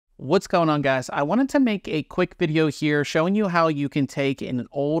What's going on, guys? I wanted to make a quick video here showing you how you can take an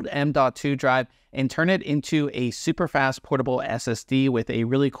old M.2 drive and turn it into a super fast portable SSD with a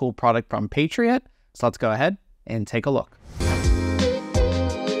really cool product from Patriot. So let's go ahead and take a look.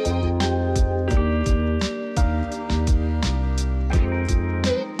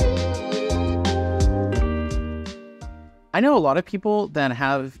 I know a lot of people that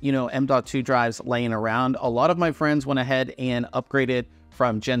have, M.2 drives laying around. A lot of my friends went ahead and upgraded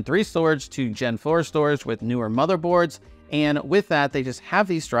from Gen 3 storage to Gen 4 storage with newer motherboards. And with that, they just have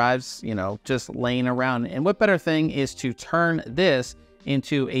these drives, just laying around. And what better thing is to turn this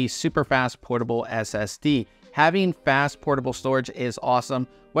into a super fast portable SSD. Having fast portable storage is awesome.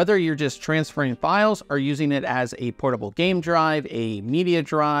 Whether you're just transferring files or using it as a portable game drive, a media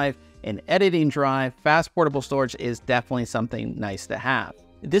drive, an editing drive, fast portable storage is definitely something nice to have.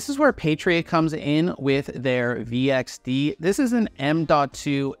 This is where Patriot comes in with their VXD. This is an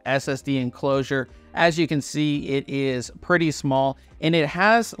M.2 SSD enclosure. As you can see, it is pretty small and it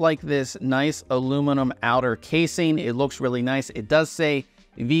has like this nice aluminum outer casing. It looks really nice. It does say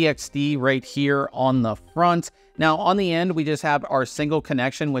VXD right here on the front. Now on the end, we just have our single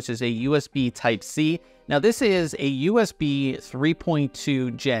connection, which is a USB Type-C. Now this is a USB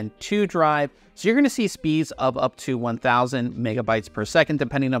 3.2 Gen 2 drive. So you're going to see speeds of up to 1000 megabytes per second,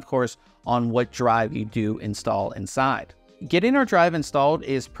 depending of course on what drive you do install inside. Getting our drive installed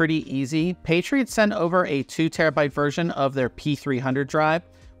is pretty easy. Patriot sent over a 2 terabyte version of their P300 drive,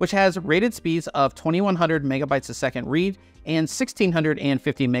 which has rated speeds of 2100 megabytes a second read and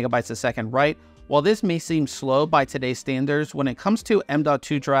 1650 megabytes a second write. While this may seem slow by today's standards, when it comes to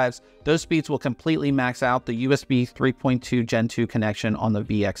M.2 drives, those speeds will completely max out the USB 3.2 Gen 2 connection on the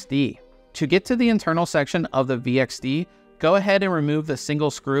VXD. To get to the internal section of the VXD, go ahead and remove the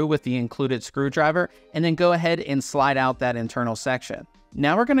single screw with the included screwdriver, and then go ahead and slide out that internal section.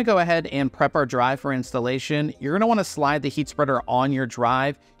 Now we're going to go ahead and prep our drive for installation. You're going to want to slide the heat spreader on your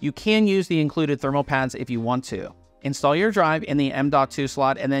drive. You can use the included thermal pads if you want to. Install your drive in the M.2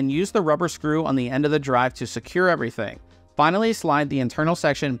 slot and then use the rubber screw on the end of the drive to secure everything. Finally, slide the internal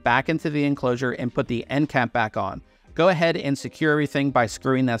section back into the enclosure and put the end cap back on. Go ahead and secure everything by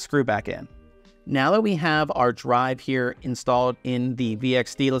screwing that screw back in. Now that we have our drive here installed in the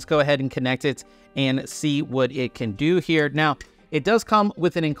VXD, let's go ahead and connect it and see what it can do here. Now, it does come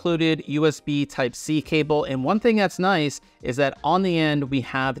with an included USB Type-C cable, and one thing that's nice is that on the end we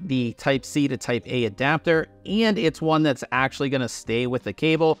have the Type-C to Type-A adapter, and it's one that's actually going to stay with the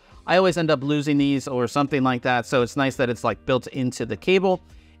cable. I always end up losing these or something like that, so it's nice that it's like built into the cable.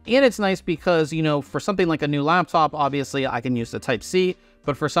 And it's nice because, for something like a new laptop, obviously I can use the Type-C,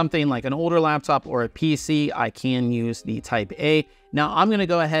 but for something like an older laptop or a PC, I can use the Type-A. Now I'm going to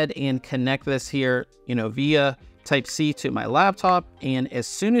go ahead and connect this here, via Type-C to my laptop, and as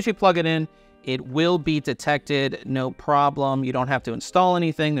soon as you plug it in, it will be detected, no problem. You don't have to install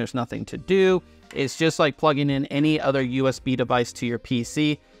anything. There's nothing to do. It's just like plugging in any other USB device to your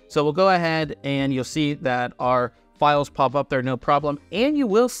PC. So we'll go ahead and you'll see that our files pop up there, no problem. And you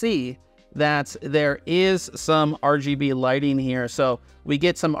will see that there is some RGB lighting here. So we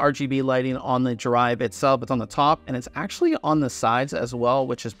get some RGB lighting on the drive itself. It's on the top and it's actually on the sides as well,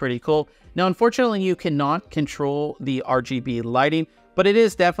 which is pretty cool. Now, unfortunately, you cannot control the RGB lighting, but it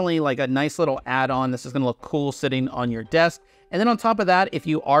is definitely like a nice little add-on. This is going to look cool sitting on your desk. And then on top of that, if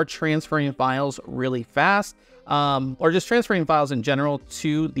you are transferring files really fast, or just transferring files in general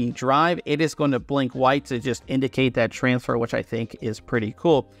to the drive, it is going to blink white to just indicate that transfer, which I think is pretty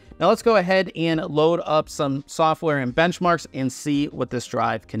cool. Now let's go ahead and load up some software and benchmarks and see what this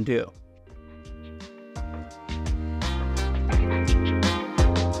drive can do.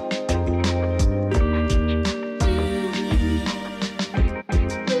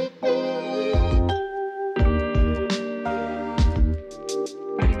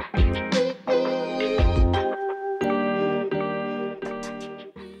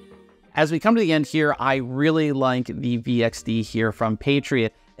 As we come to the end here, I really like the VXD here from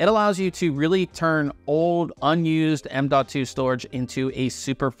Patriot. It allows you to really turn old, unused M.2 storage into a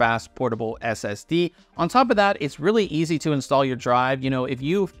super fast portable SSD. On top of that, it's really easy to install your drive. If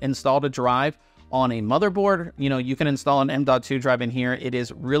you've installed a drive on a motherboard, you can install an M.2 drive in here. It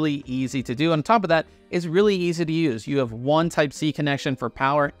is really easy to do. On top of that, it's really easy to use. You have one Type-C connection for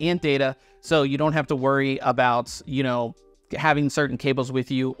power and data, so you don't have to worry about, having certain cables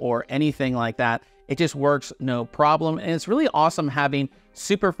with you or anything like that. It just works no problem. And it's really awesome having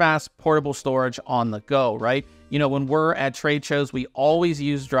super fast portable storage on the go, right? When we're at trade shows, we always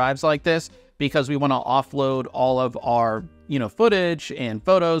use drives like this because we want to offload all of our, footage and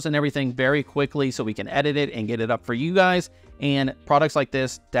photos and everything very quickly so we can edit it and get it up for you guys. And products like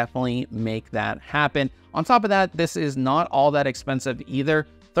this definitely make that happen. On top of that, this is not all that expensive either.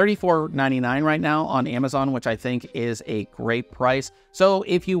 $34.99 right now on Amazon, which I think is a great price. So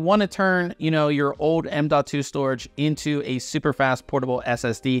if you want to turn, your old M.2 storage into a super fast portable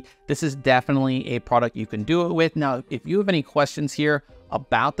SSD, this is definitely a product you can do it with. Now, if you have any questions here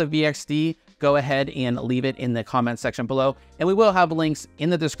about the VXD, go ahead and leave it in the comment section below. And we will have links in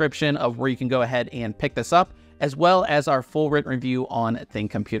the description of where you can go ahead and pick this up, as well as our full written review on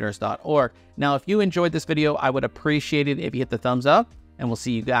ThinkComputers.org. Now, if you enjoyed this video, I would appreciate it if you hit the thumbs up, and we'll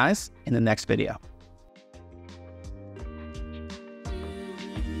see you guys in the next video.